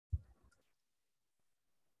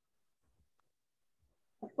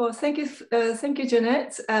Well, thank you,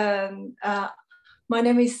 Jeanette. My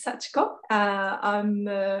name is Sachiko. I'm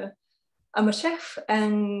a chef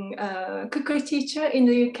and cookery teacher in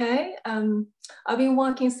the UK. I've been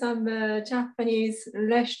working some Japanese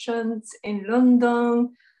restaurants in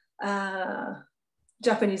London,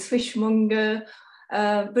 Japanese fishmonger,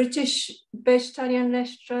 British vegetarian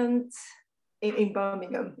restaurants in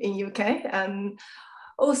Birmingham, in UK. And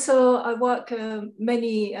also I work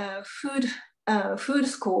many food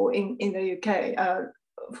school in the UK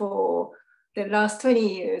for the last 20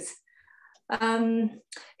 years.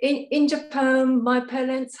 In Japan, my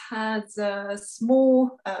parents had a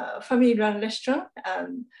small family-run restaurant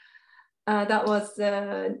that was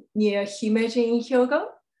near Himeji in Hyogo.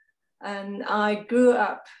 And I grew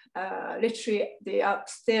up literally the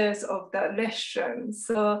upstairs of that restaurant.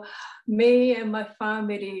 So me and my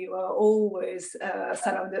family were always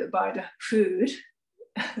surrounded by the food.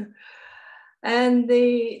 And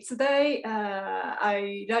today,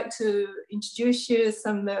 I'd like to introduce you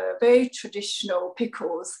some very traditional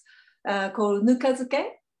pickles called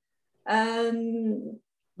Nukazuke.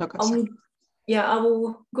 Yeah, I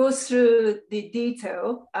will go through the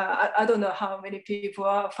detail. I don't know how many people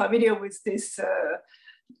are familiar with this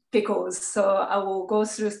pickles, so I will go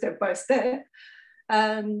through step by step.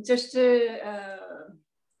 And just to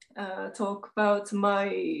talk about my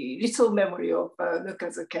little memory of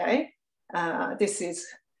Nukazuke. This is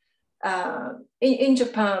in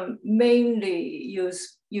Japan mainly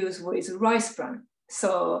used with rice bran.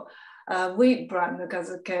 So wheat bran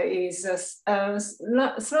Nukazuke is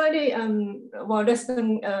slightly less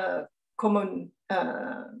than common,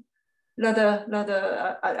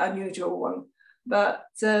 rather unusual one. But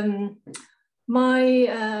my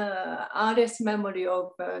earliest memory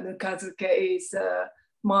of Nukazuke is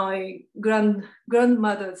my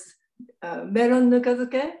grandmother's melon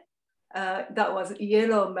Nukazuke. That was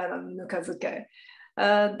yellow melon Nukazuke.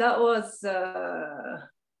 That was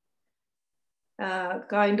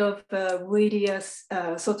kind of really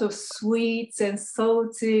sort of sweet and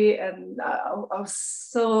salty, and I was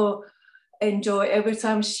so enjoy every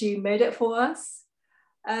time she made it for us.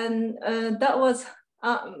 And that was,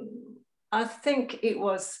 I think it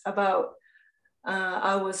was about,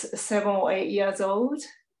 I was 7 or 8 years old.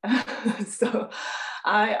 So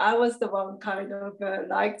I was the one kind of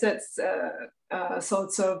like that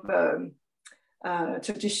sorts of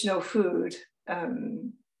traditional food.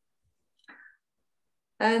 And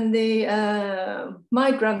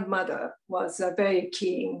my grandmother was a very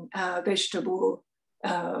keen vegetable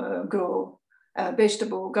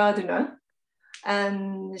gardener.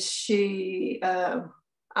 And she,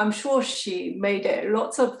 I'm sure she made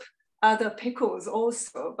lots of other pickles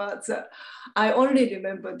also, but I only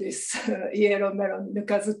remember this yellow melon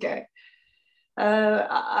Nukazuke.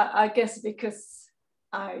 I guess because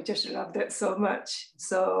I just loved it so much.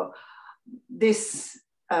 So this,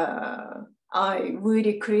 I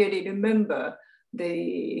really clearly remember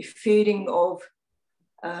the feeling of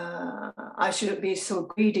I shouldn't be so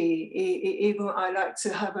greedy. Even I like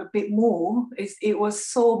to have a bit more. It was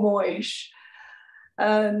so moreish.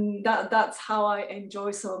 And that's how I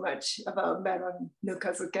enjoy so much about melon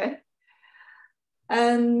Nukazuke.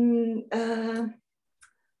 And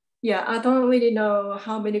yeah, I don't really know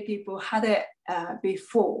how many people had it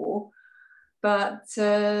before, but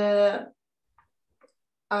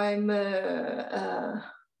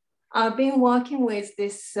I've been working with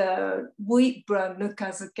this wheat bran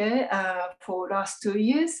Nukazuke for last 2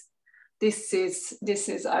 years. This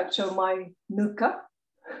is actually my Nuka.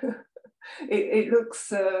 It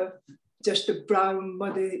looks just a brown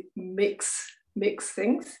muddy mix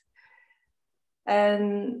things.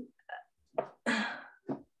 And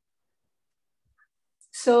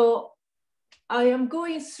so I am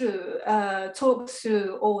going through, talk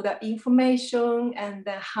through all the information and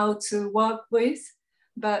how to work with,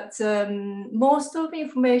 but most of the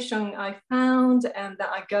information I found and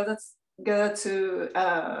that I gather to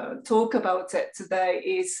talk about it today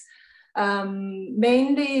is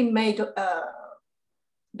mainly made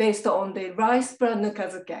based on the rice bran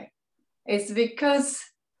Nukazuke. It's because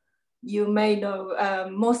you may know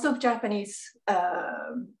most of Japanese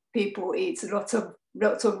people eat lots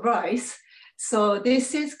of rice. So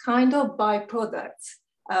this is kind of byproduct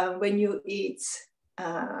when you eat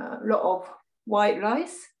a lot of white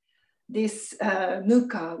rice. This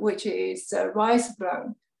nuka, which is rice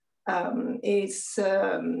bran, is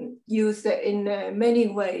used in many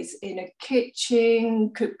ways in a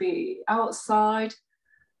kitchen, could be outside.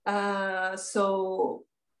 So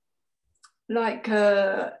like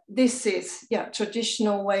this is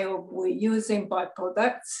traditional way of using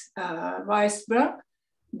byproducts, rice bran,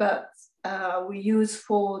 but we use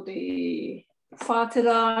for the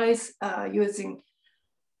fertilize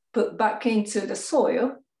put back into the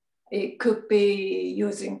soil. It could be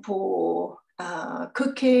using for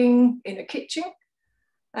cooking in the kitchen,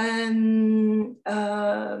 and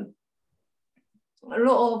a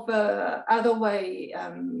lot of other way.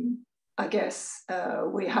 I guess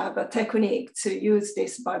we have a technique to use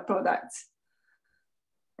this byproduct.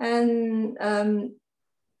 And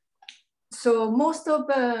so most of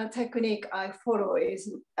the technique I follow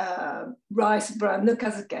is rice bran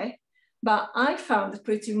Nukazuke, but I found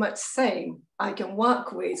pretty much same. I can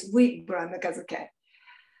work with wheat bran Nukazuke.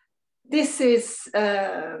 This is,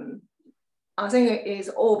 I think it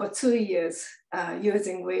is over 2 years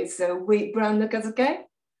using with wheat bran Nukazuke.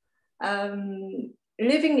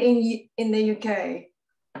 Living in the UK,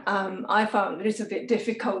 I found a little bit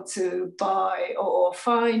difficult to buy or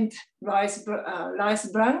find rice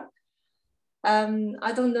bran.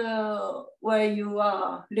 I don't know where you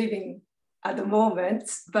are living at the moment,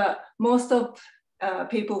 but most of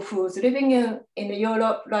people who's living in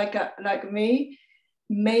Europe, like me,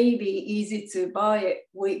 may be easy to buy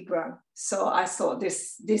wheat bran. So I thought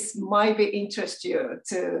this might be interest you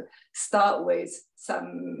to start with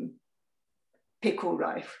some pickle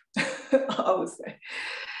life, I would say.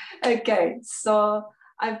 Okay, so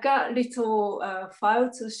I've got a little file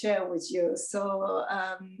to share with you. So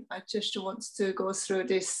I just want to go through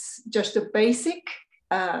this, just the basic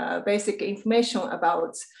information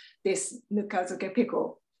about this Nukazuke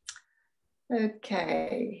pickle.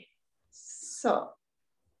 Okay, so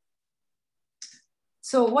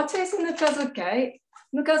what is Nukazuke?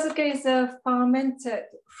 Nukazuke is a fermented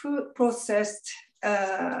food processed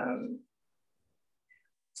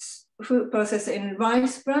in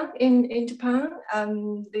rice bran in Japan,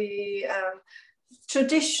 and the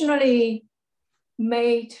traditionally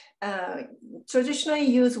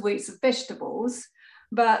used with vegetables,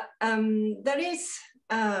 but there is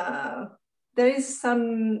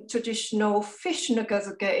some traditional fish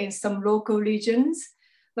Nukazuke in some local regions,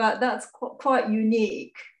 but that's quite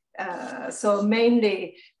unique. So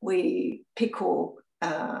mainly we pickle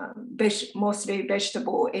mostly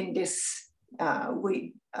vegetable in this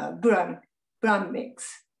bran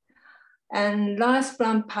mix. And rice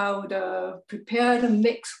bran powder prepared and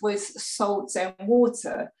mixed with salts and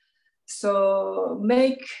water. So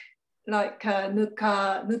make like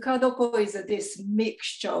nukadoko is this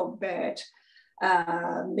mixture of bed,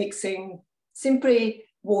 mixing simply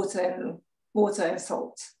water and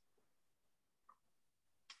salt.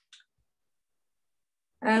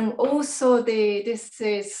 And also this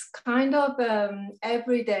is kind of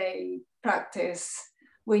everyday practice.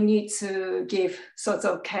 We need to give sort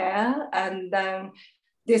of care, and then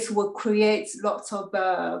this will create lots of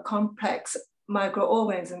complex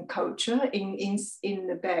microorganism culture in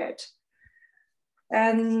the bed.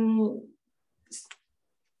 And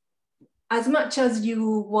as much as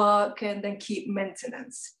you work and then keep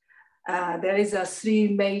maintenance, there is 3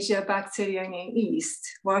 major bacteria in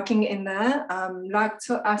yeast working in there.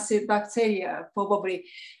 Lactic acid bacteria, probably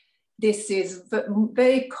this is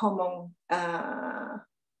very common.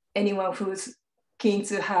 Anyone who's keen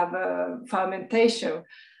to have a fermentation,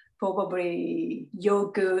 probably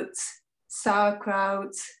yogurt,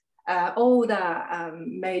 sauerkraut, all that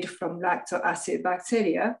made from lactic acid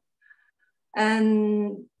bacteria.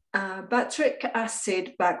 And batric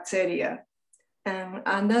acid bacteria. And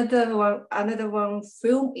another one,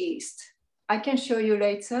 film yeast. I can show you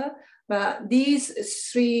later, but these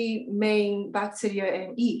 3 main bacteria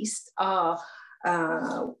and yeast are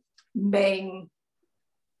main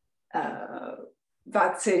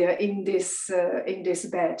bacteria in this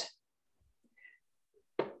bed.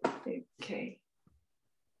 Okay.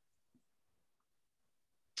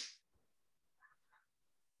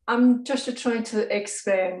 I'm just trying to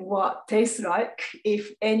explain what tastes like if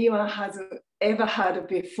anyone has ever had it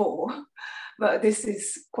before, but this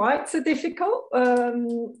is quite difficult. I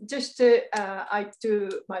do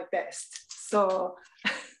my best. So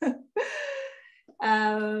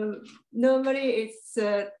normally it's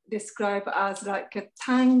described as like a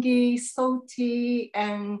tangy, salty,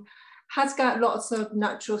 and has got lots of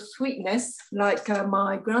natural sweetness, like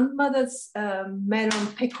my grandmother's melon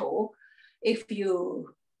pickle. If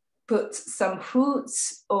you put some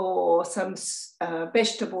fruits or some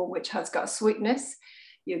vegetable which has got sweetness,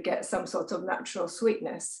 you get some sort of natural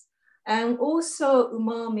sweetness. And also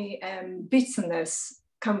umami and bitterness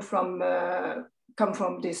come from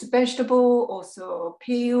this vegetable, also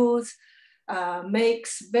peels,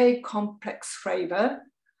 makes very complex flavor.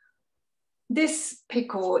 This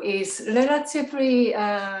pickle is relatively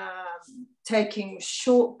taking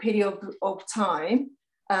short period of time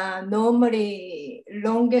normally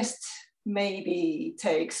longest maybe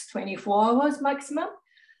takes 24 hours maximum.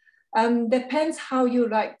 Depends how you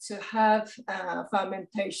like to have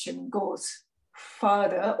fermentation goes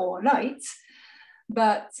further or light.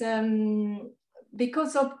 But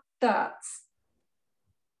because of that,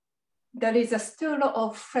 there is still a lot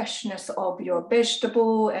of freshness of your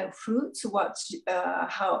vegetable and fruits,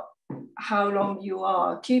 how long you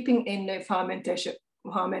are keeping in the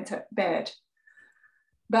fermented bed.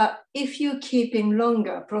 But if you keep in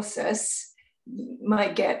longer process, it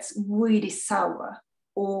might get really sour,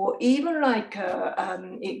 or even like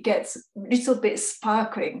it gets a little bit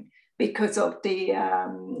sparkling because of the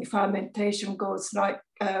fermentation goes like,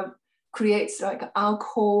 creates like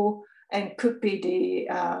alcohol, and could be the,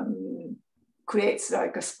 creates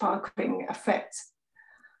like a sparkling effect.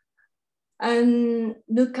 And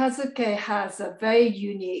Nukazuke has a very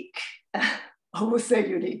unique, I would say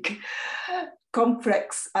unique,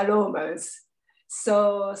 complex aromas.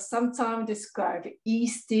 So sometimes describe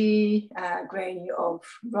yeasty, grain of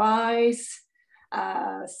rice.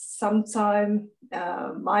 Sometimes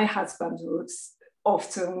my husband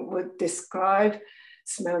would describe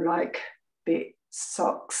smell like big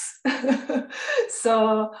socks.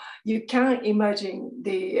 So you can imagine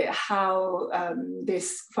how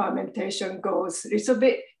this fermentation goes a little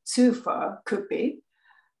bit too far, could be.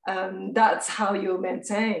 That's how you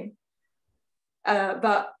maintain.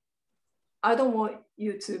 But I don't want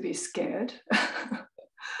you to be scared.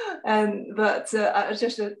 But I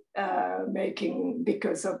just making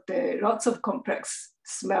because of the lots of complex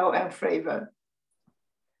smell and flavor.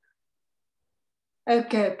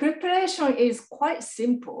 Okay, preparation is quite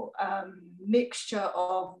simple, mixture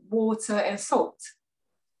of water and salt.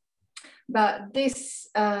 But this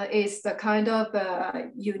is the kind of,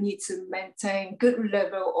 you need to maintain good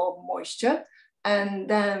level of moisture, and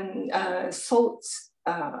then salt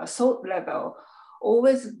level,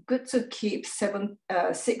 always good to keep 6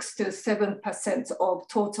 to 7% of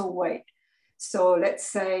total weight. So let's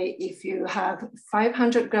say if you have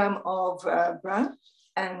 500 grams of bran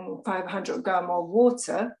and 500 grams of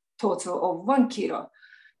water, total of 1 kilo,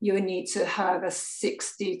 you need to have a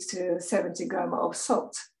 60 to 70 grams of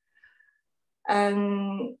salt.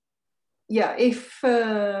 And yeah, if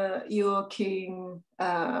you're a keen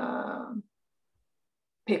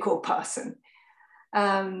pickle person,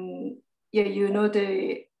 yeah, you know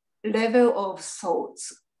the level of salt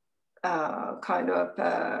kind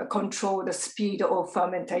of control the speed of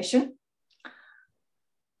fermentation.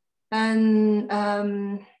 And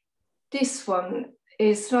this one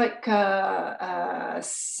is like a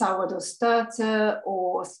sourdough starter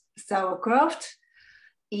or sauerkraut.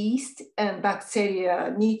 Yeast and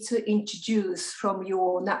bacteria need to introduce from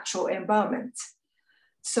your natural environment.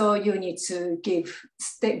 So you need to give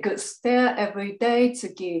good stir every day to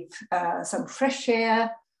give some fresh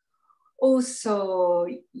air. Also,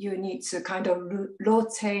 you need to kind of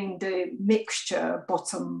rotate the mixture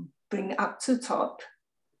bottom, bring up to top.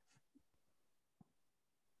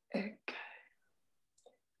 Okay.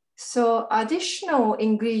 So additional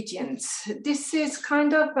ingredients. This is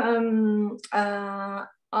kind of, I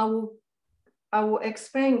will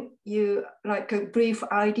explain you like a brief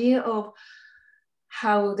idea of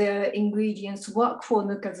how the ingredients work for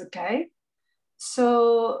Nukazuke.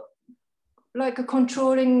 So like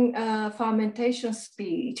controlling fermentation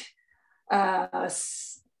speed,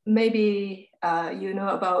 maybe you know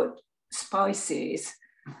about spices,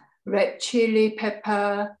 red chili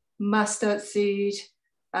pepper, mustard seed,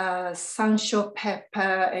 sansho pepper,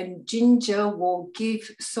 and ginger will give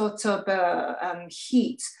sort of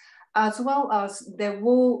heat, as well as they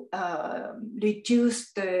will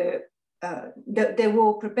reduce they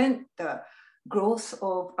will prevent the growth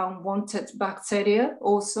of unwanted bacteria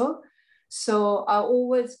also. So I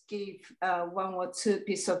always give 1 or 2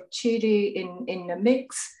 pieces of chili in the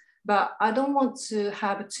mix, but I don't want to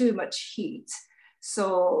have too much heat.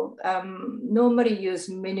 So normally use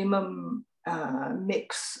minimum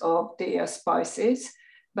mix of the spices,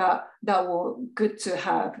 but that will good to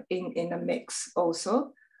have in a mix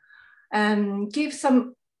also. And give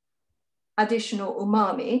some additional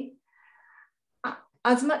umami.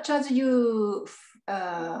 As much as you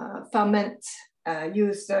ferment,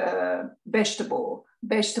 use vegetable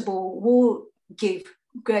will give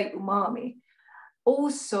great umami.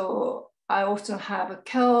 Also, I often have a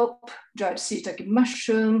kelp, dried shiitake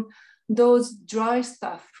mushroom. Those dry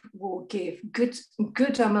stuff will give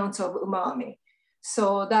good amount of umami.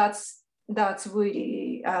 So that's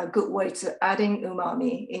really a good way to adding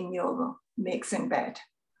umami in your mixing bed.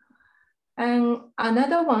 And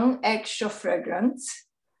another one, extra fragrance.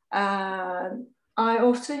 I I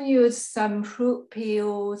often use some fruit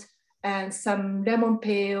peels and some lemon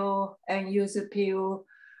peel and yuzu peel.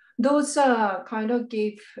 Those kind of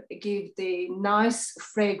give the nice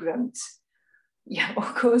fragrance. Yeah,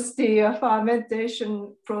 of course, the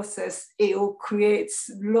fermentation process, it will create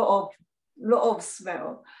lot of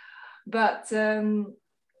smell, but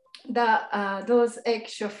those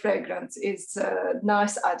extra fragrance is a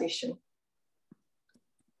nice addition.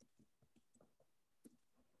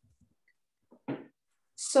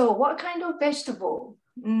 So what kind of vegetable?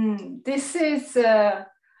 This is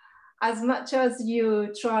as much as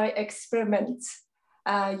you try experiment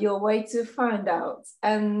your way to find out.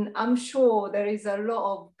 And I'm sure there is a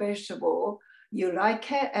lot of vegetable you like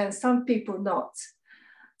it and some people not.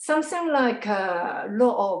 Something like a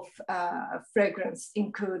lot of fragrance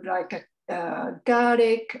include like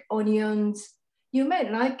garlic, onions. You may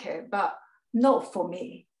like it, but not for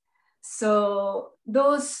me. So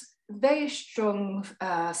those very strong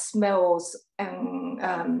smells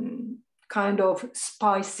and kind of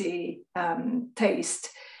spicy taste,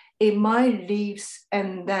 it might leave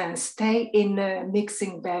and then stay in a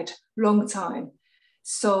mixing bed long time.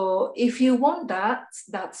 So if you want that,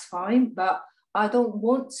 that's fine, but I don't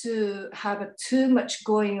want to have too much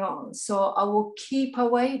going on. So I will keep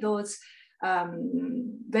away those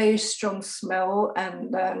very strong smell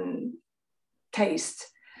and taste.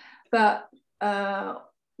 But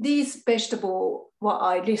these vegetables, what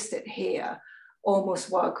I listed here, almost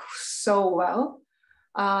work so well.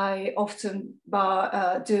 I often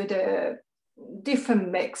do the different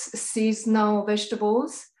mix, seasonal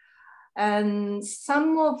vegetables, and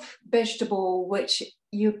some of vegetable which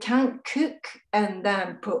you can cook and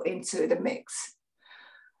then put into the mix.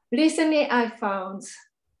 Recently, I found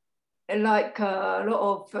like a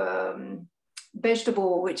lot of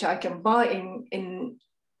vegetable which I can buy in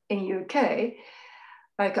UK,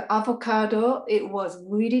 like avocado. It was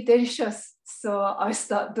really delicious, so I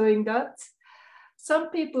start doing that. Some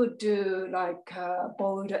people do like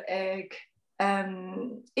boiled egg,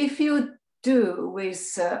 and if you do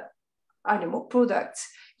with animal products,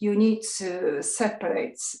 you need to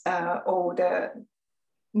separate all the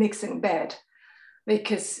mixing bed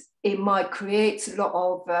because it might create a lot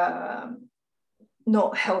of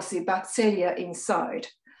not healthy bacteria inside.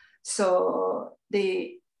 So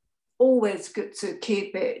they always good to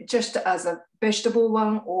keep it just as a vegetable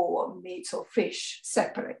one or meat or fish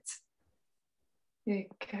separate.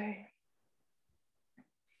 Okay.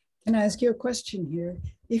 Can I ask you a question here?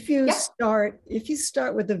 If you start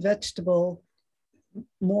with a vegetable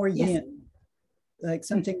more yin, like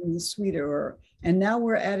something sweeter, and now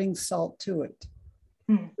we're adding salt to it.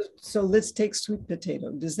 So let's take sweet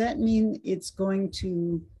potato. Does that mean it's going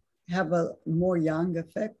to have a more yang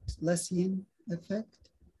effect, less yin effect?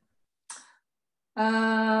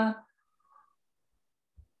 I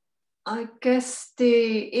guess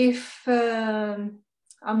if I'm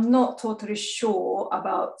not totally sure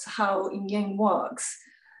about how yin yang works.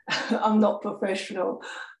 I'm not professional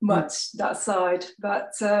much that side,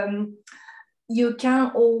 but you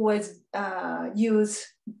can always use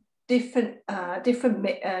different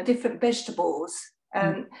vegetables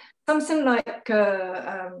and something like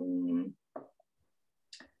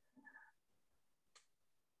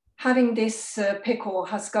having this pickle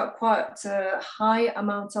has got quite a high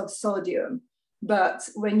amount of sodium, but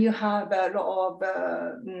when you have a lot of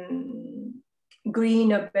green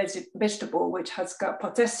vegetable which has got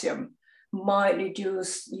potassium, might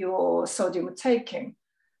reduce your sodium taking.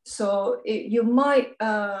 So you might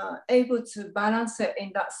able to balance it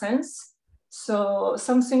in that sense. So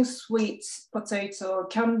something sweet potato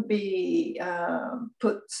can be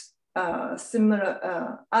put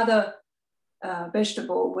similar other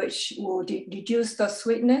vegetable which will reduce the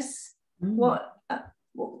sweetness.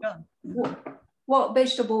 What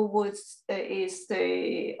vegetable is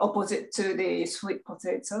the opposite to the sweet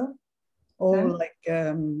potato? Oh, like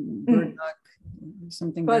burdock,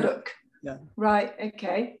 something. Burdock. Yeah. Right.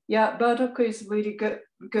 Okay. Yeah, burdock is really good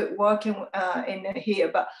working in here,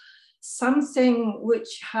 but something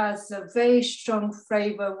which has a very strong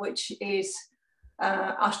flavor, which is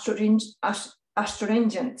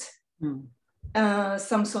astringent.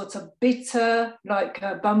 Some sorts of bitter, like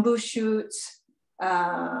bamboo shoots.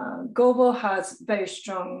 Gobo has very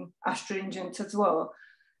strong astringent as well.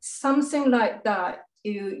 Something like that,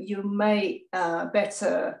 you may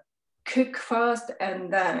better cook first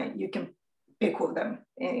and then you can pickle them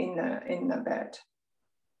in the bed.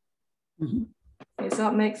 Does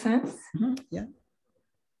that make sense? Yeah.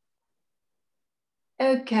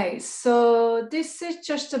 Okay, so this is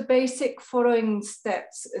just a basic following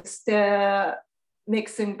steps. It's the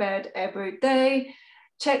mixing bed every day.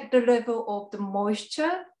 check the level of the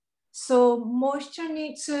moisture. So moisture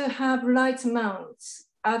needs to have right amounts.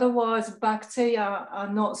 Otherwise, bacteria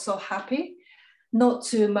are not so happy. Not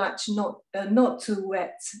too much, not too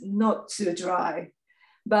wet, not too dry.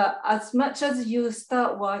 But as much as you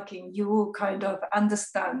start working, you will kind of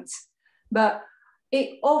understand. But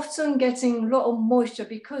it often getting a lot of moisture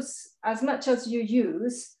because as much as you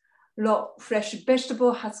use, a lot of fresh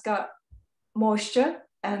vegetable has got moisture,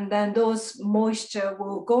 and then those moisture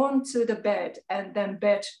will go onto the bed, and then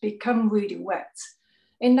bed become really wet.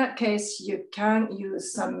 In that case, you can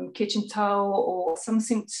use some kitchen towel or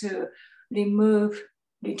something to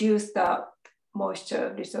reduce that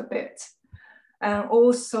moisture a little bit. And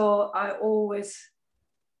also I always,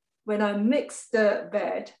 when I mix the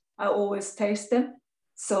bed, I always taste them.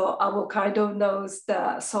 So I will kind of know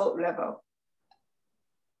the salt level.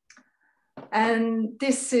 And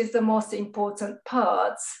this is the most important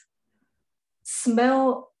part.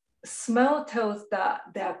 Smell tells that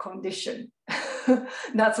their condition.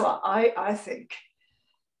 That's what I think.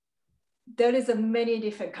 There is a many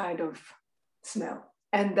different kind of smell.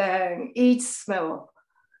 And then each smell,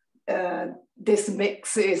 this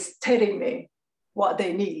mix is telling me what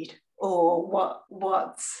they need or what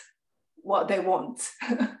they want.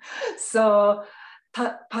 So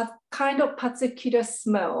kind of particular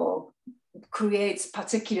smell creates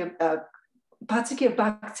particular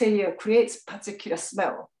bacteria creates particular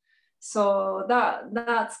smell. So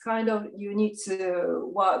that's kind of you need to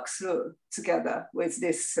work through together with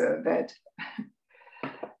this bed.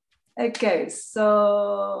 Okay,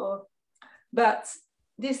 so, but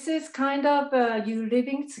this is kind of you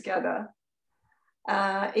living together.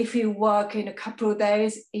 If you work in a couple of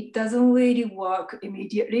days, it doesn't really work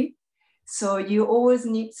immediately. So you always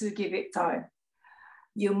need to give it time.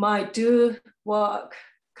 You might do work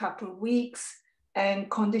a couple of weeks and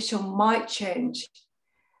condition might change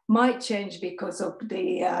because of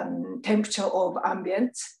the temperature of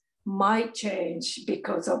ambient, might change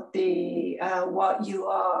because of the what you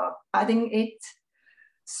are adding it.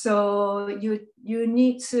 So you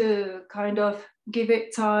need to kind of give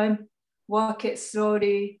it time, work it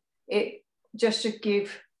slowly. It just to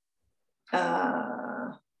give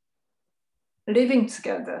living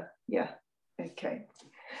together. Yeah. Okay.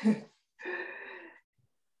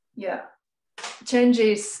 Yeah.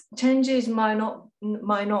 Changes might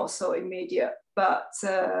not so immediate, but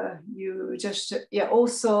you just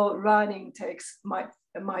also learning takes my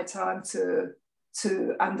time to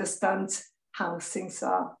understand how things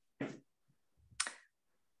are.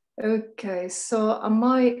 Okay, so I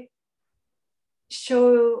might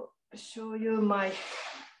show you my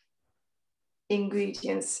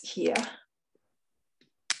ingredients here.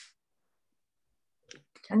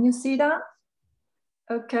 Can you see that?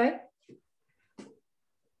 Okay.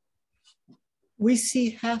 We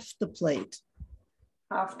see half the plate.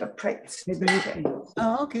 Half the plate. Maybe okay.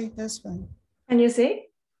 Oh, okay, that's fine. Can you see?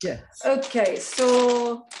 Yes. Okay,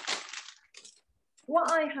 so what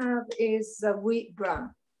I have is wheat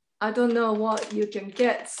bran. I don't know what you can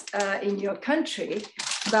get in your country,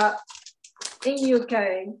 but in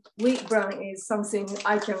UK, wheat bran is something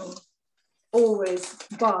I can always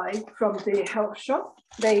buy from the health shop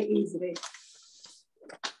very easily.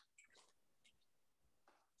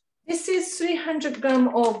 This is 300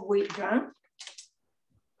 grams of wheat bran.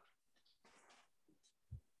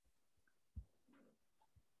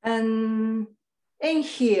 And in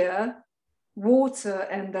here, water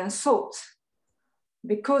and then salt.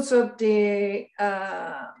 Because of the,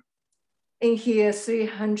 in here,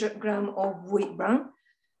 300 grams of wheat bran,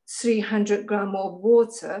 300 grams of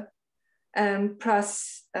water, and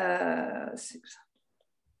plus 30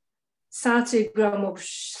 grams of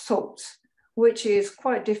salt, which is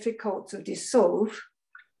quite difficult to dissolve.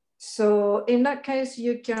 So in that case,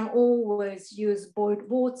 you can always use boiled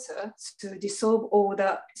water to dissolve all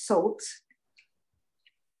that salt.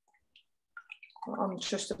 I'm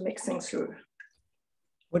just mixing through.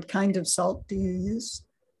 What kind of salt do you use?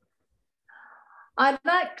 I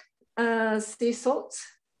like sea salt,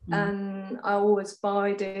 and I always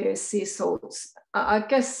buy the sea salt. I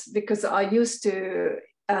guess because I used to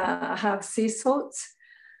have sea salt.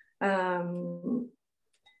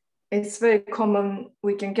 It's very common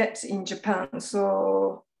we can get in Japan.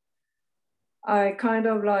 So I kind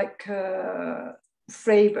of like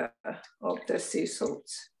flavor of the sea salt.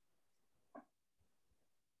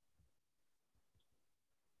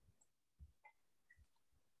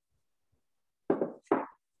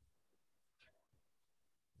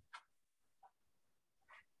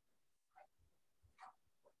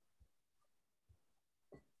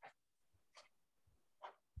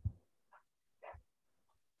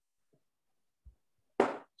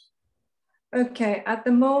 Okay, at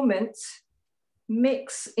the moment,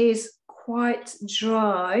 mix is quite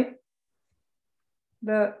dry,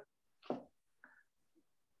 but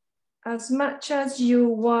as much as you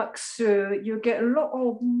work through, you get a lot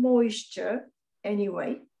of moisture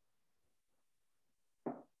anyway.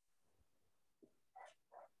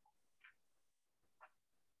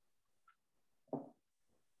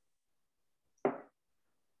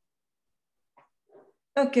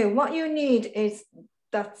 Okay, what you need is,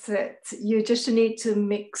 that's it. You just need to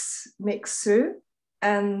mix through,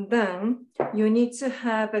 and then you need to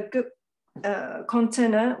have a good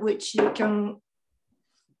container which you can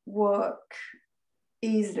work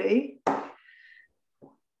easily.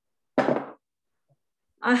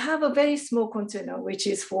 I have a very small container which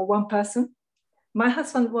is for one person. My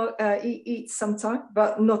husband eats sometimes,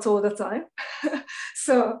 but not all the time.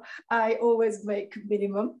 So I always make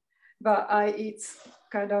minimum, but I eat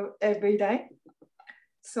kind of every day.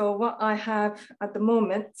 So what I have at the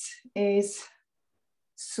moment is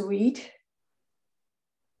sweet.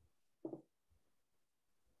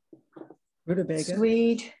 Rutabaga.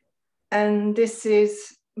 Sweet, and this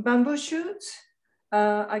is bamboo shoots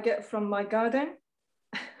I get from my garden.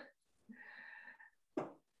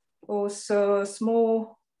 Also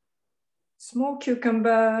small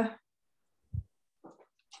cucumber,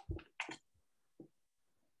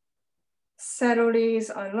 celeries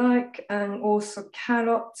I like, and also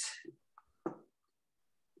carrot.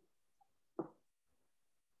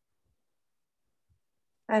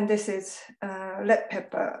 And this is red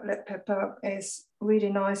pepper. Red pepper is really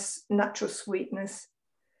nice natural sweetness.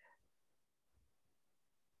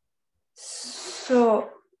 So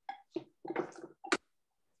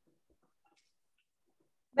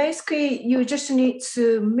basically, you just need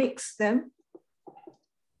to mix them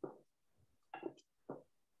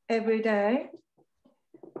every day.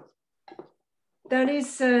 There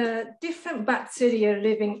is different bacteria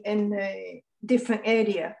living in a different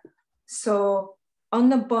area. So on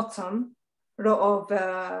the bottom, a lot of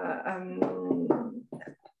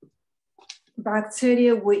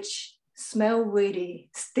bacteria which smell really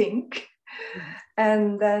stink.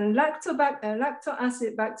 And then lacto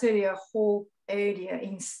acid bacteria whole area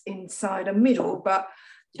inside the middle, but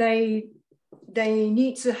they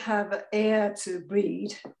need to have air to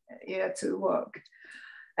breathe, air to work.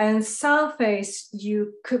 And surface,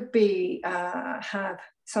 you could be have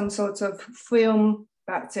some sort of film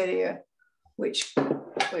bacteria, which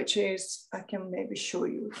is, I can maybe show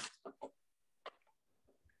you.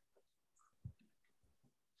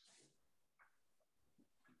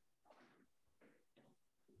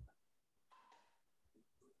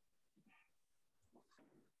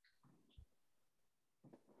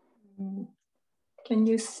 Can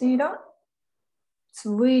you see that? It's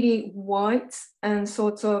really white and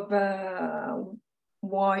sort of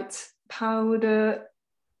white powder.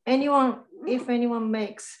 If anyone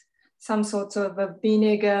makes some sort of a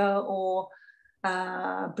vinegar or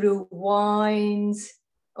blue wines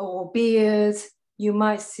or beers, you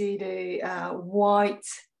might see the white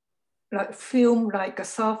like film, like a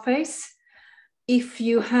surface. If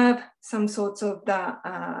you have some sort of that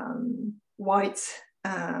white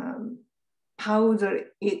powder,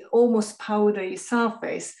 almost powdery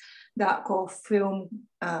surface, that called film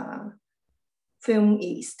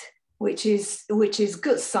yeast, which is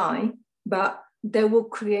good sign, but they will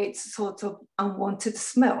create sort of unwanted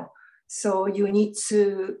smell. So you need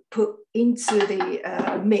to put into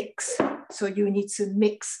the mix. So you need to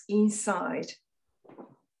mix inside.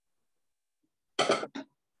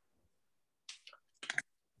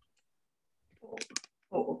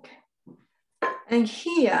 Okay. And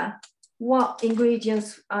here, what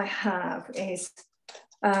ingredients I have is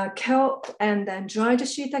kelp and then dried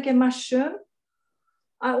shiitake mushroom.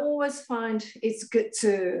 I always find it's good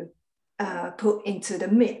to put into the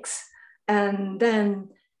mix. And then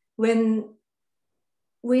when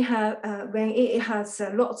it has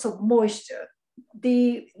lots of moisture,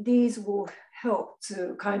 these will help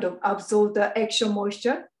to kind of absorb the extra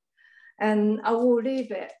moisture. And I will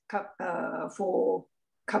leave it for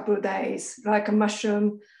a couple of days. Like a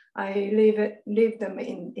mushroom, I leave them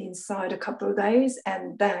inside a couple of days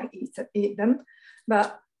and then eat them.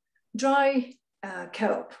 But dry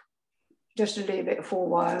kelp, just leave it for a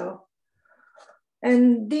while.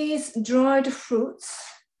 And these dried fruit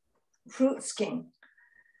skin,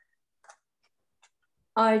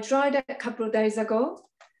 I dried it a couple of days ago,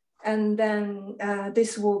 and then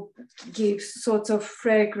this will give sort of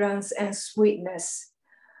fragrance and sweetness.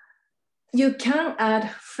 You can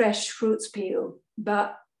add fresh fruit peel,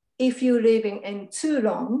 but if you're leaving in too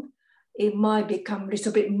long, it might become a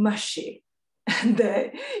little bit mushy, and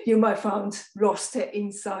you might find lost it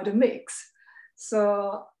inside the mix.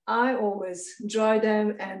 So I always dry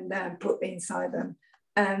them and then put inside them.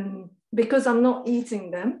 And because I'm not eating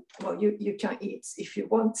them, well, you can eat if you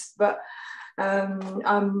want, but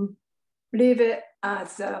leave it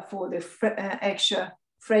as for the extra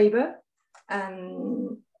flavor.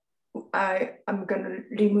 And I'm gonna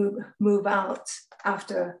move out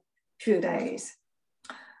after a few days.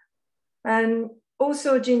 And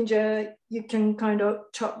also ginger, you can kind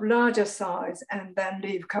of chop larger size and then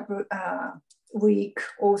leave a couple week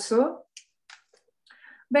also.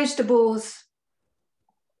 Vegetables,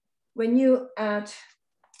 when you add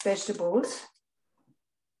vegetables,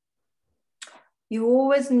 you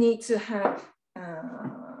always need to have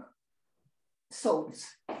salt.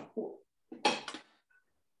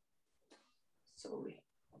 Sorry.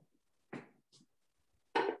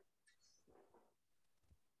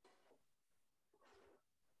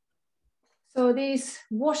 So these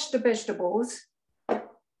washed vegetables,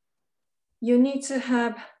 you need to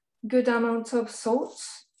have good amount of salt.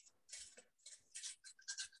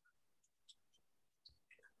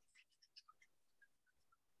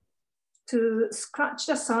 To scratch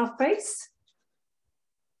the surface.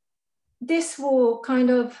 This will kind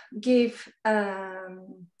of give,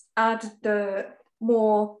 add the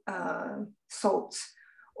more salt.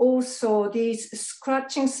 Also these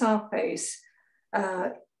scratching surface,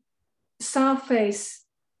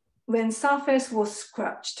 when surface was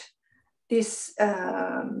scratched, this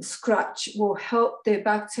scratch will help the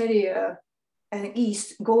bacteria and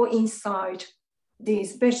yeast go inside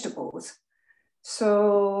these vegetables.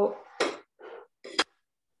 So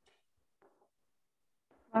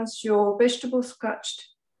once your vegetable scratched,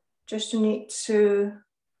 just need to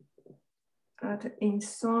add it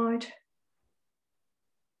inside.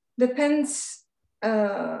 Depends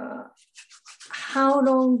how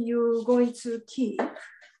long you're going to keep.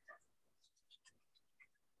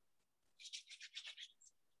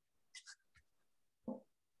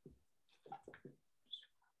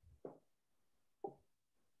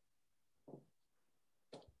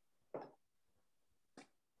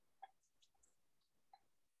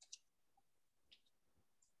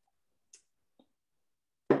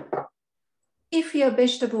 If your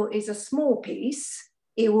vegetable is a small piece,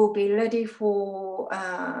 it will be ready for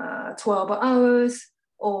 12 hours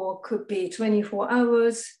or could be 24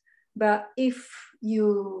 hours. But if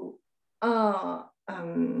you are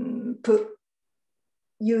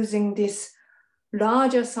using this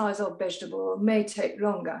larger size of vegetable, it may take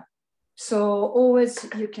longer. So always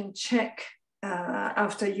you can check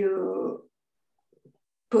after you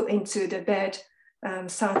put into the bed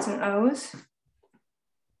certain hours.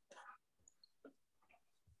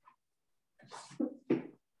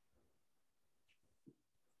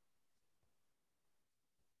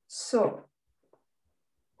 So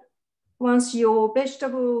once your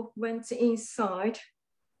vegetable went inside,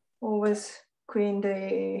 always clean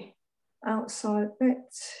the outside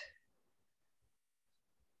bit.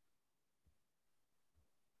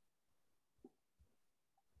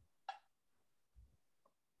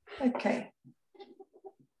 Okay.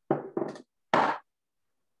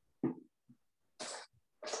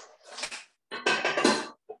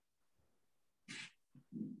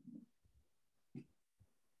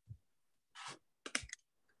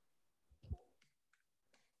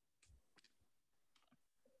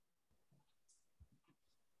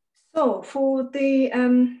 So for the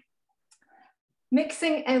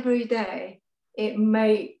mixing every day, it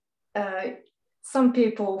may, some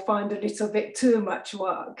people find a little bit too much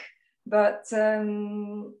work, but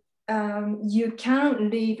you can't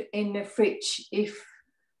leave in the fridge if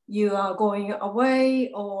you are going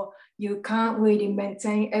away or you can't really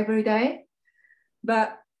maintain every day.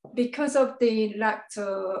 But because of the lactic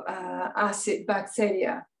acid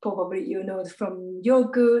bacteria, probably you know from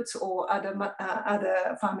yogurt or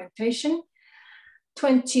other fermentation,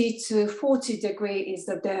 20 to 40 degrees is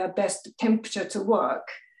their best temperature to work.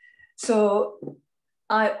 So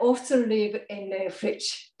I often leave in the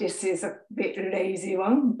fridge. This is a bit lazy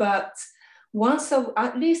one, but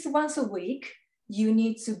at least once a week, you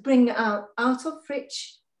need to bring out of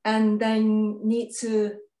fridge and then need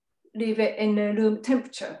to leave it in a room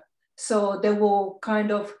temperature. So they will kind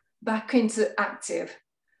of back into active.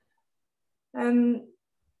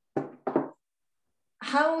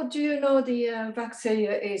 How do you know the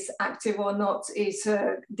bacteria is active or not?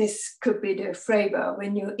 This could be the flavor.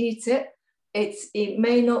 When you eat it, it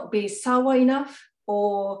may not be sour enough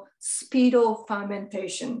or speed of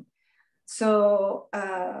fermentation. So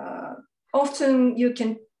often you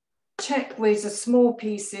can check with the small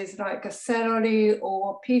pieces like a celery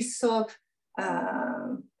or a piece of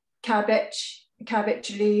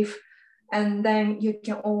cabbage leaf, And then you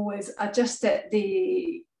can always adjust it,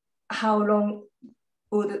 how long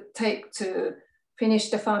would it take to finish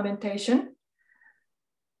the fermentation.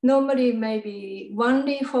 Normally, maybe 1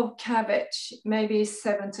 leaf of cabbage, maybe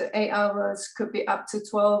 7 to 8 hours, could be up to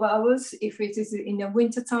 12 hours if it is in the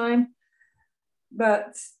winter time.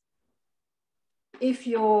 But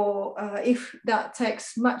if that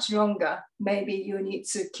takes much longer, maybe you need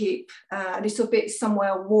to keep a little bit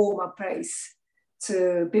somewhere warmer place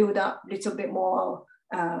to build up a little bit more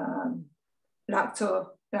lacto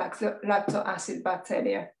acid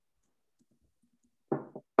bacteria.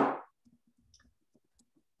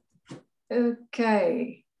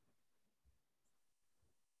 Okay.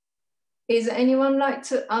 Is anyone like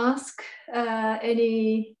to ask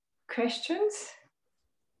any questions?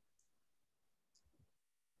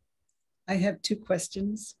 I have 2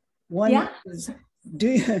 questions. One is,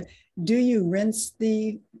 do you rinse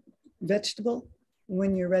the vegetable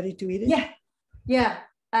when you're ready to eat it? Yeah.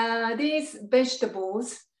 These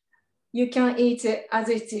vegetables, you can eat it as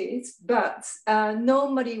it is, but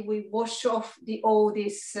normally we wash off all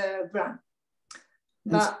this bran.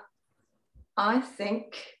 But I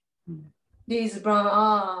think these bran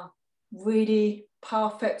are really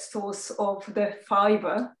perfect source of the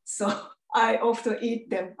fiber. So I often eat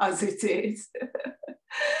them as it is.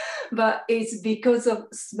 But it's because of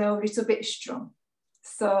smell a little bit strong.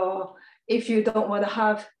 So if you don't want to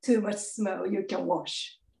have too much smell, you can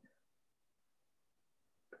wash.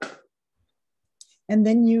 And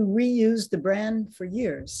then you reuse the bran for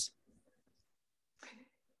years.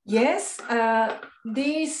 Yes,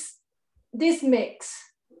 this mix,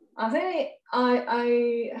 I think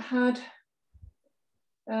I had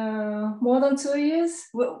more than 2 years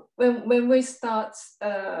when we start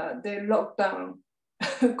the lockdown,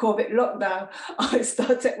 COVID lockdown. I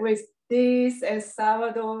started with this and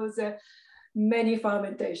sourdoughs, many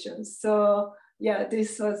fermentations. So yeah,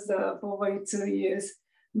 this was for probably 2 years.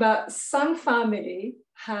 But some family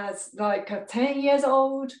has like a 10 years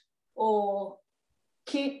old or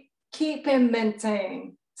keep and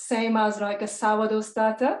maintain, same as like a sourdough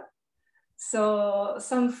starter. So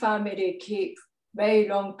some family keep very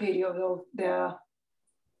long period of their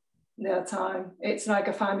time. It's like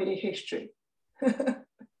a family history.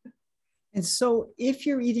 And so if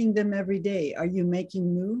you're eating them every day, are you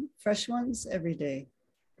making new fresh ones every day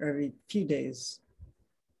or every few days?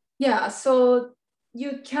 Yeah, so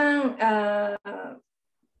you can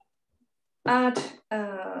add,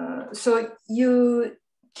 so you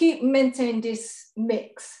keep maintain this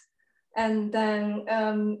mix. And then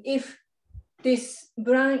if this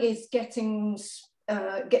bran is getting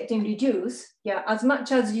reduced, yeah, as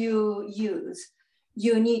much as you use,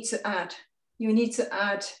 you need to add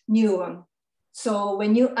new one. So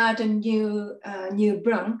when you add a new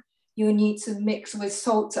bran, you need to mix with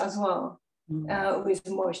salt as well, with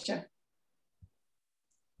moisture.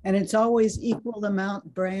 And it's always equal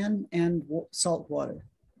amount bran and salt water.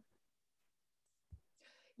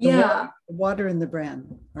 The water and the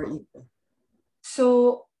bran are equal.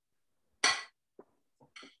 So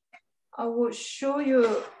I will show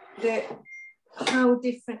you how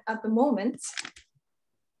different at the moment.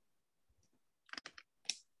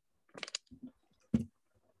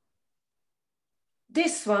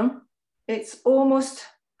 This one, it's almost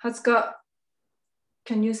has got,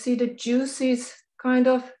 can you see the juices kind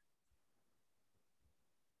of?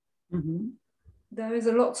 Mm-hmm. There is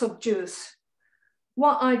a lot of juice.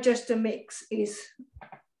 What I just mix is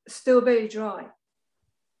still very dry,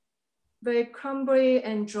 very crumbly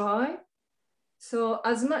and dry. So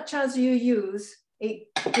as much as you use, it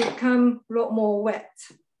becomes a lot more wet.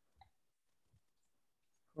 Of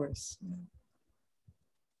course.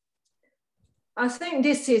 I think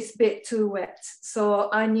this is a bit too wet, so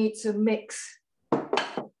I need to mix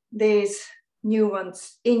these new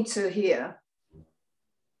ones into here.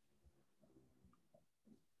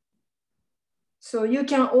 So you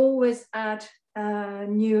can always add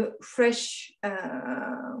new fresh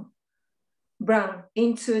bran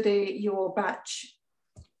into your batch.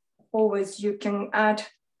 Always you can add,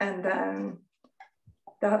 and then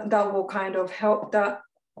that will kind of help that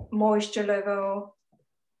moisture level,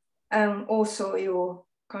 and also you will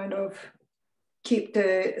kind of keep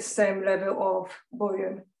the same level of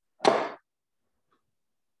volume.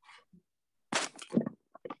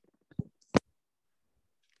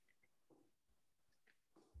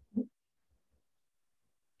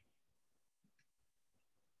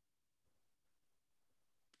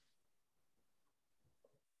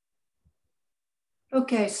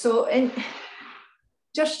 Okay, so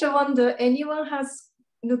just a wonder, anyone has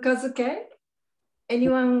Nukazuke?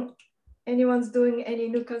 Anyone's doing any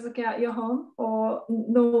Nukazuke at your home, or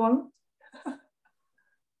no one?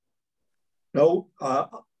 No,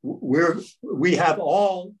 we have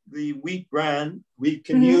all the wheat bran we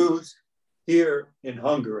can use here in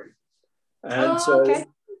Hungary. And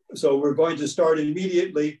so we're going to start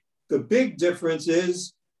immediately. The big difference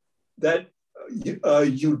is that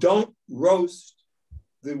you don't roast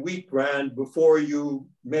the wheat bran before you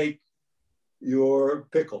make your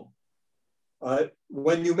pickle.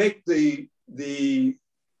 When you make the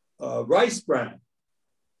rice bran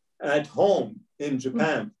at home in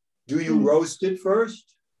Japan, do you roast it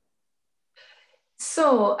first?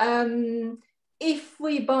 So if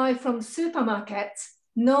we buy from supermarkets,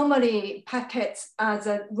 normally packets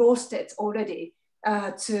are roasted already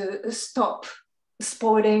to stop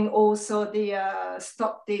spoiling, also the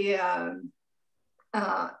stop the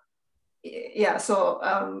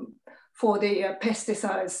for the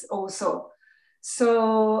pesticides also.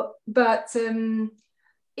 So, but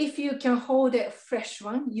if you can hold a fresh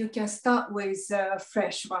one, you can start with a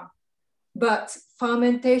fresh one. But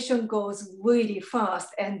fermentation goes really fast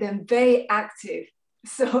and then very active.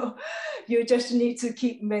 So you just need to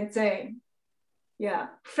keep maintaining. Yeah,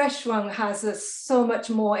 fresh one has so much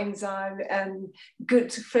more enzyme and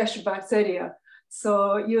good fresh bacteria.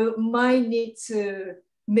 So you might need to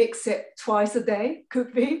mix it twice a day,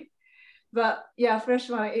 could be. But yeah, fresh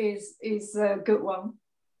one is a good one.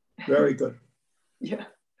 Very good. Yeah.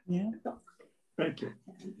 Yeah. Thank you.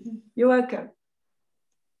 You're welcome.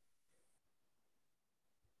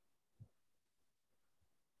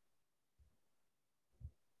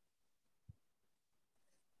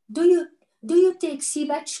 Do you take sea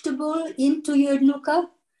vegetable into your nuka,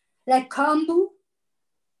 like kombu?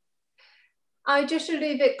 I just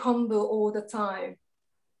leave it kombu all the time.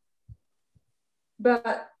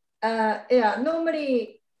 But yeah,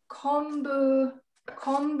 normally kombu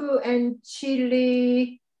and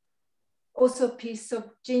chili, also a piece of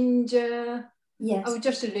ginger. Yes. I would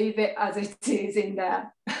just leave it as it is in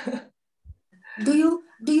there. Do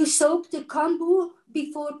you soak the kombu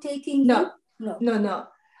before taking No, it? No.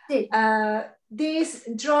 These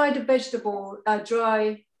dried vegetable,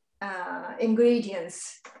 dry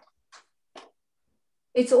ingredients,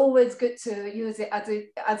 it's always good to use it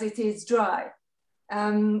as it is dry.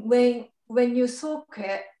 When you soak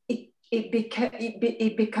it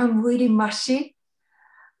become really mushy.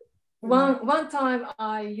 One time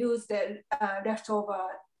I used the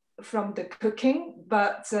leftover from the cooking,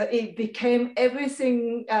 but it became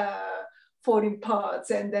everything falling parts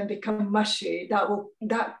and then become mushy.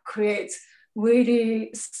 That creates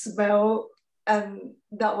really smell, and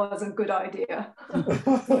that wasn't a good idea.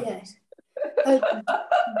 Yes.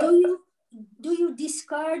 Do you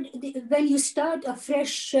discard when you start a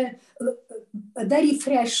fresh, a very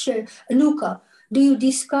fresh nuka? Do you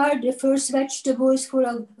discard the first vegetables for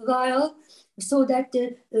a while so that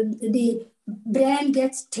the bran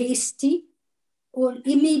gets tasty, or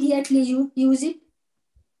immediately you use it?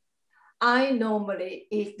 I normally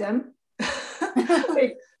eat them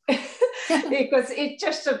because it's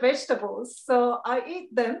just a vegetables, so I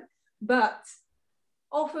eat them. But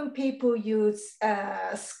often people use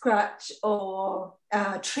scratch or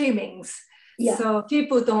trimmings, so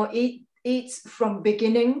people don't eat from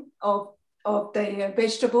beginning of the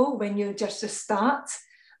vegetable when you just start.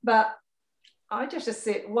 But I just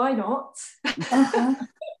said, why not?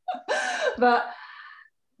 But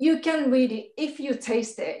you can really, if you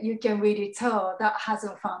taste it, you can really tell that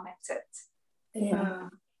hasn't fermented. Yeah.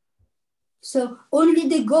 So only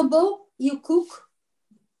the gobo you cook?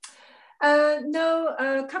 No,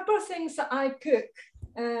 a couple of things that I cook.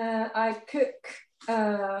 I cook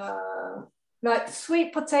like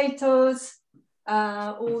sweet potatoes,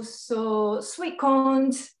 also sweet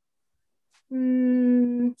corns,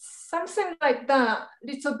 something like that.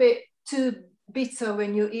 Little bit too bitter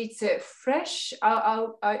when you eat it fresh.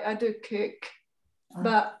 I do cook,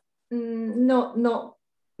 but not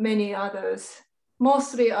many others.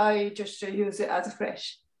 Mostly I just use it as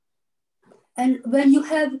fresh. And when you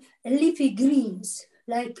have leafy greens,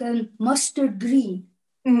 like mustard green,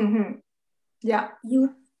 yeah,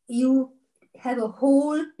 you have a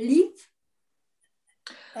whole leaf,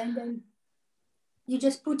 and then you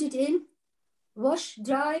just put it in, wash,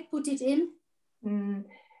 dry, put it in.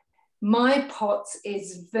 My pot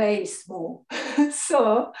is very small,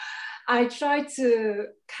 so I try to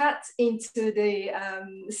cut into the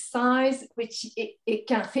size which it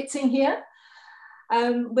can fit in here.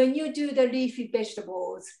 When you do the leafy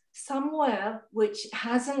vegetables, somewhere which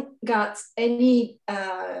hasn't got any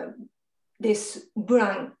this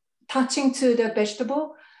bran touching to the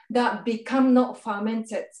vegetable, that become not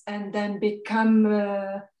fermented and then become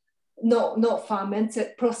not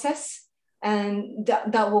fermented process, and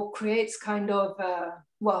that will create kind of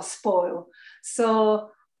well, spoil. So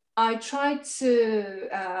I try to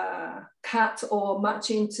cut or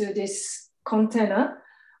match into this container.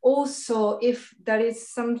 Also, if there is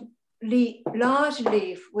some large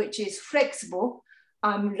leaf which is flexible,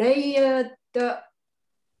 layer the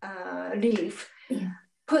leaf,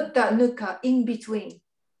 put that nuka in between.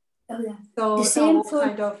 Oh, yeah. So the same that will for,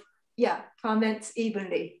 kind of, ferment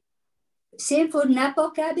evenly. Same for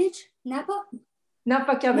Napa cabbage?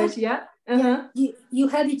 Napa cabbage, yeah. Yeah. You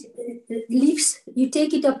have it, leaves, you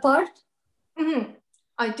take it apart?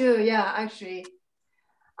 I do, yeah, actually.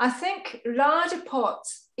 I think large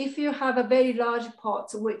pots, if you have a very large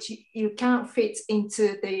pot, which you can't fit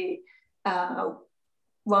into the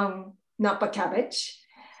one Napa cabbage,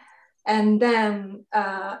 and then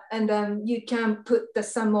you can put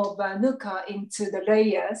some of nuka into the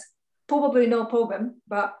layers, probably no problem,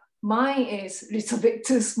 but mine is a little bit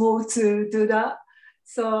too small to do that.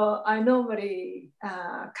 So I normally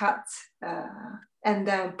cut and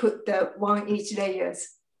then put the one each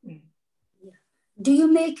layers. Do you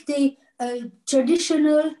make the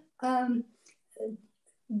traditional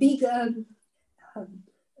big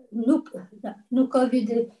nuka with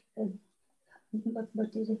the,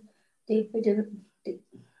 what is it?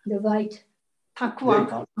 The white?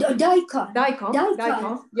 Takwa. Daikon.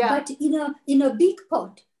 Yeah. But in a big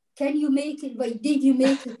pot, can you make it? Did you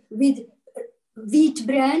make it with wheat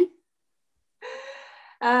bran?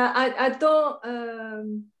 I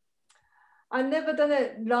don't. I've never done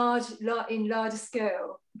it in large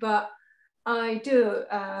scale, but I do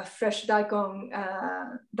fresh daikon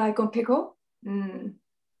pickle.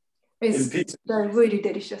 It's really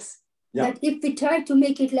delicious. Yeah. But if we try to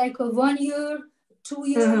make it like a 1 year, 2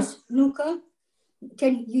 years nuka,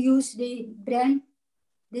 can you use the bran?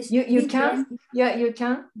 You can, you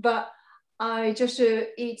can, but I just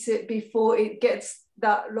eat it before it gets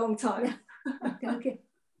that long time. Okay.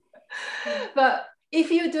 But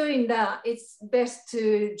if you're doing that, it's best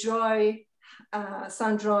to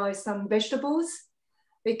sun dry some vegetables,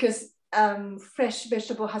 because fresh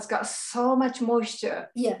vegetable has got so much moisture.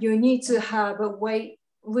 Yeah. You need to have a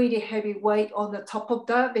really heavy weight on the top of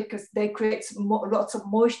that, because they create lots of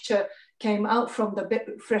moisture came out from the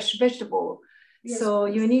fresh vegetable. Yes, so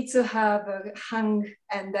you need to have a hang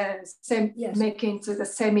and then make into the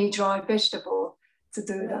semi-dry vegetable to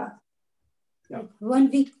do that. Yeah. 1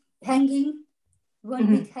 week hanging.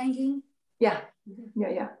 1 week hanging. Yeah.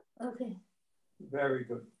 Okay. Very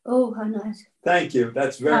good. Oh, how nice. Thank you.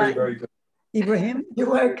 That's very, very good. Ibrahim,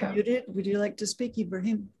 you're welcome. Muted. Would you like to speak,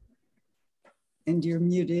 Ibrahim? And you're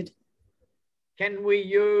muted. Can we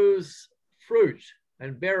use fruit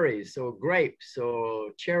and berries or grapes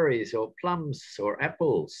or cherries or plums or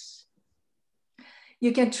apples?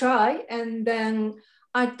 You can try, and then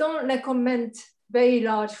I don't recommend very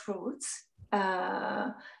large fruits.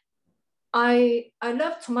 I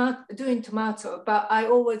love doing tomato, but I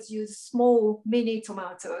always use small mini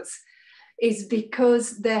tomatoes. It's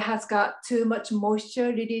because there has got too much moisture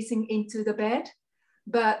releasing into the bed.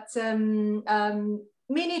 But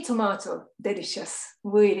mini tomato, delicious,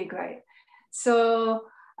 really great. So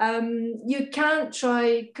you can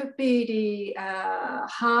try, could be the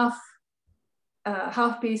half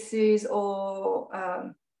pieces, or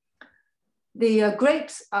the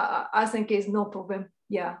grapes. I think is no problem.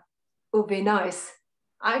 Yeah, would be nice.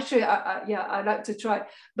 Actually, I like to try.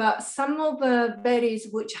 But some of the berries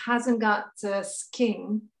which hasn't got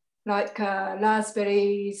skin, like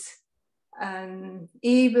raspberries, and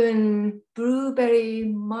even blueberry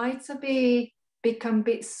might become a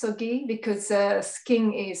bit soggy because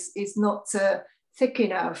skin is not thick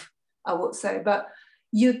enough, I would say. But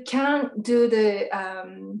you can do the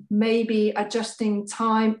maybe adjusting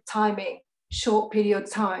timing, short period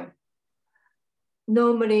time.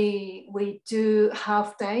 Normally we do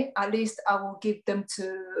half day. At least I will give them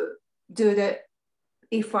to do that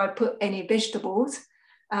if I put any vegetables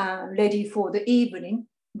ready for the evening.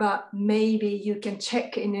 But maybe you can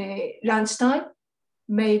check in a lunchtime.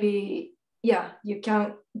 Maybe, you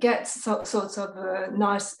can get sorts of a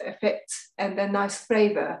nice effect and a nice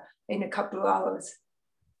flavor in a couple of hours.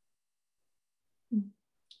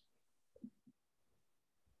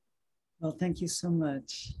 Well, thank you so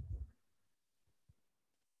much.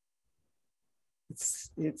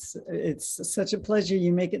 It's such a pleasure.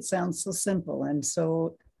 You make it sound so simple and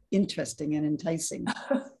so interesting and enticing.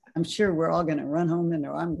 I'm sure we're all going to run home, and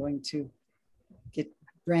I'm going to get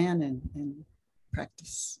Bran and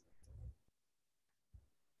practice.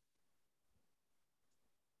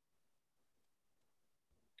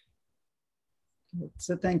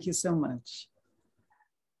 So thank you so much.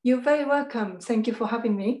 You're very welcome. Thank you for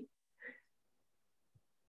having me.